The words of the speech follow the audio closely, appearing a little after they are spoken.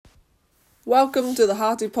Welcome to the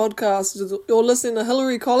Hearty Podcast. You're listening to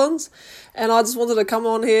Hillary Collins, and I just wanted to come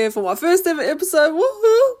on here for my first ever episode,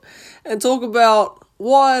 woohoo, and talk about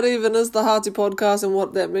why it even is the Hearty Podcast and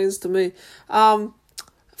what that means to me. For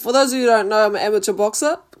those of you who don't know, I'm an amateur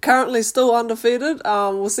boxer, currently still undefeated.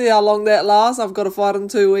 We'll see how long that lasts. I've got to fight in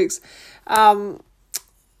 2 weeks. But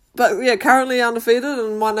yeah, currently undefeated,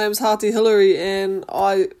 and my name's Hearty Hillary, and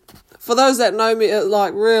for those that know me,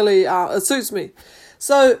 it suits me.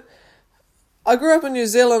 So, I grew up in New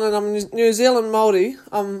Zealand, and I'm New Zealand Māori.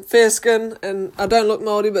 I'm fair skinned, and I don't look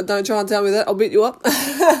Māori, but don't try and tell me that, I'll beat you up.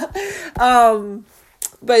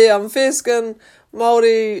 But yeah, I'm fair skinned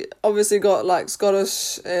Māori, obviously got like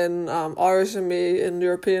Scottish and Irish in me and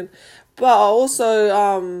European. But I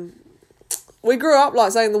also, we grew up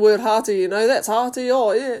like saying the word hearty, that's hearty,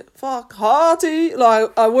 oh yeah, fuck, hearty.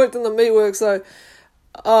 Like, I worked in the meatwork, so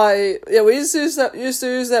we used to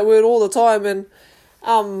use that word all the time, and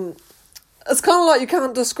it's kind of like you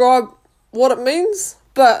can't describe what it means,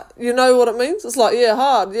 but you know what it means. It's like, yeah,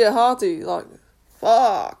 hard, yeah, hearty, like,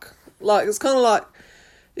 fuck. Like, it's kind of like,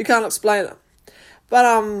 you can't explain it.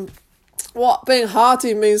 But what being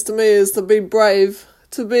hearty means to me is to be brave,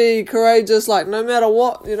 to be courageous, like, no matter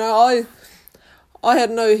what, I had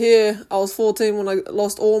no hair. I was 14 when I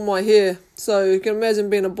lost all my hair. So you can imagine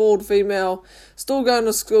being a bald female, still going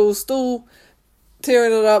to school, still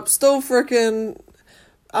tearing it up, still freaking,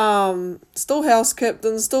 still house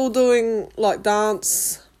captain, still doing like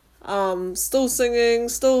dance, still singing,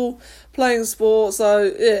 still playing sport.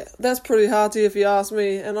 So yeah, that's pretty hearty if you ask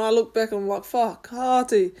me. And I look back and I'm like, fuck,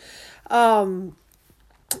 hearty.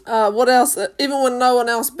 What else? Even when no one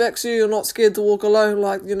else backs you, you're not scared to walk alone,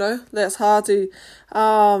 like, that's hearty.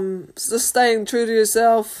 Just staying true to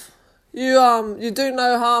yourself. You do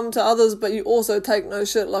no harm to others, but you also take no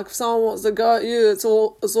shit. Like, if someone wants to go at you, it's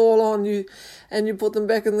all on you, and you put them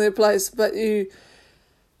back in their place. But you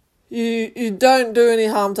don't do any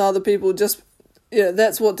harm to other people. Just,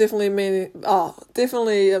 that's what definitely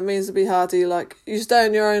it means to be hearty. Like, you stay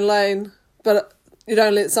in your own lane, but you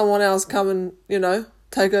don't let someone else come and,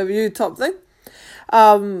 take over you, type thing.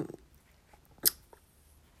 And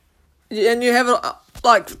you have,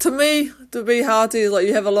 to me, to be hearty is like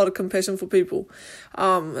you have a lot of compassion for people,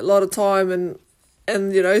 a lot of time, and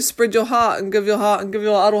spread your heart and give your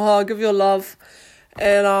aroha, give your love.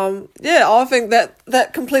 And I think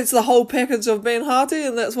that completes the whole package of being hearty,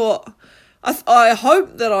 and that's what I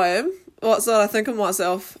hope that I am. What's what I think of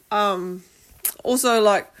myself. Also,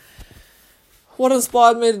 like, what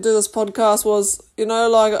inspired me to do this podcast was,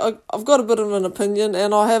 I've got a bit of an opinion,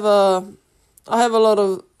 and I have a lot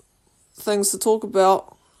of things to talk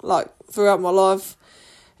about, like, throughout my life,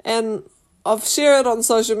 and I've shared it on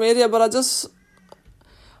social media, but I just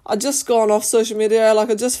gone off social media. Like,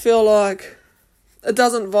 I just feel like it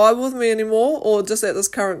doesn't vibe with me anymore, or just at this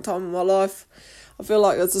current time in my life, I feel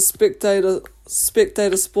like it's a spectator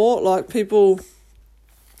sport. Like, people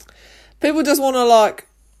just want to, like,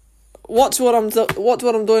 watch what I'm doing, watch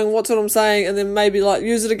what I'm saying, and then maybe like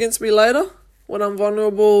use it against me later when I'm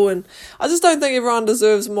vulnerable. And I just don't think everyone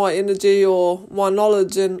deserves my energy or my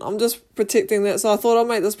knowledge, and I'm just protecting that. So I thought I'd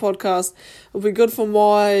make this podcast. It'll be good for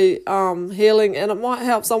my healing, and it might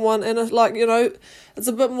help someone. And it's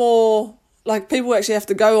a bit more like people actually have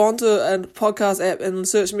to go onto a podcast app and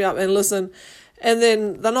search me up and listen, and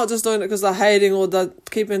then they're not just doing it because they're hating or they're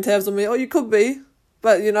keeping tabs on me. Or you could be,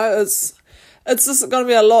 but it's just going to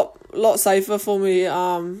be a lot safer for me,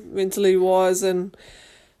 mentally wise. And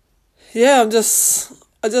yeah, I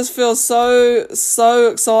just feel so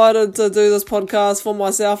excited to do this podcast for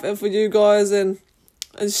myself and for you guys, and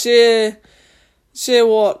share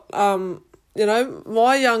what,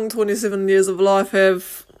 my young 27 years of life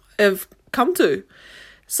have come to.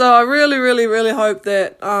 So I really, really, really hope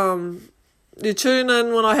that, you tune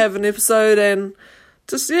in when I have an episode, and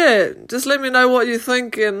just let me know what you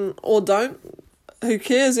think, or don't. Who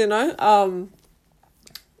cares, this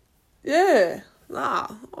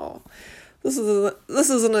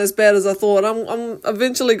isn't as bad as I thought. I'm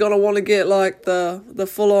eventually gonna want to get like the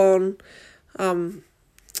full on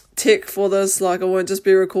tech for this. Like, I won't just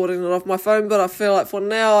be recording it off my phone, but I feel like for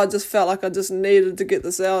now I just felt like I just needed to get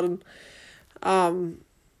this out. And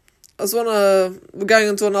we're going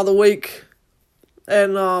into another week,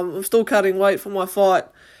 and I'm still cutting weight for my fight,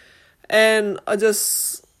 and I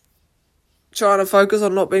just trying to focus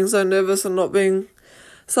on not being so nervous and not being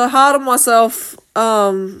so hard on myself.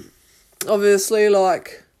 Obviously,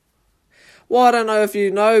 like, I don't know if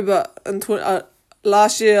you know, but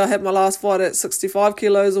last year I had my last fight at 65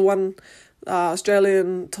 kilos. I won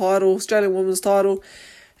Australian women's title,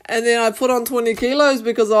 and then I put on 20 kilos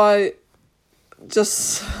because I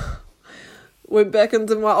just went back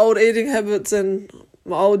into my old eating habits and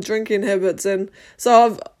my old drinking habits, and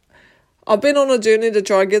so I've been on a journey to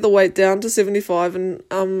try and get the weight down to 75, and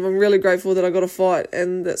I'm really grateful that I got a fight,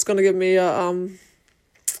 and that's going to give me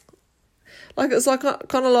it's like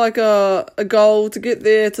kind of like a goal to get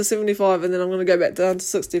there to 75, and then I'm going to go back down to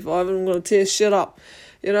 65, and I'm going to tear shit up,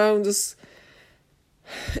 I'm just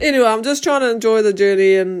trying to enjoy the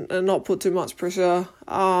journey and not put too much pressure.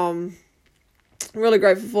 I'm really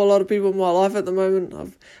grateful for a lot of people in my life at the moment.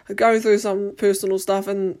 I'm going through some personal stuff,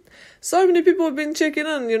 and so many people have been checking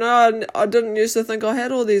in, I didn't used to think I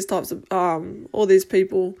had all these types of, all these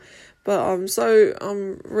people, but I'm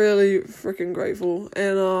really freaking grateful,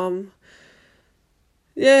 and,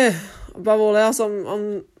 above all else,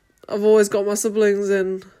 I've always got my siblings,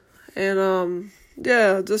 and I'm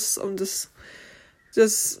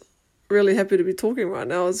just really happy to be talking right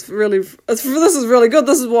now. This is really good.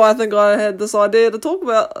 This is why I think I had this idea to talk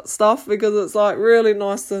about stuff, because it's like really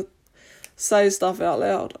nice to say stuff out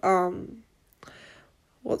loud.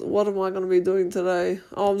 What am I going to be doing today?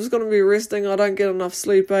 I'm just going to be resting. I don't get enough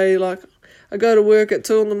sleep, Like, I go to work at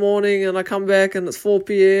 2 a.m, and I come back and it's 4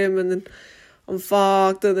 p.m, and then I'm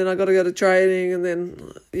fucked, and then I got to go to training, and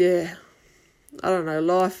then, I don't know,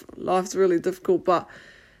 life's really difficult, but,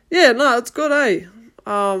 it's good, I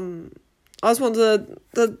just wanted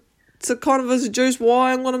to kind of introduce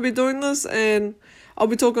why I'm going to be doing this, and I'll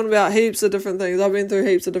be talking about heaps of different things. I've been through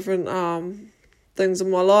heaps of different things in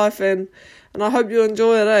my life, and I hope you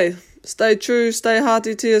enjoy it, Stay true, stay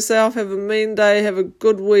hearty to yourself, have a mean day, have a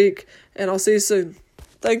good week, and I'll see you soon.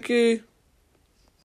 Thank you.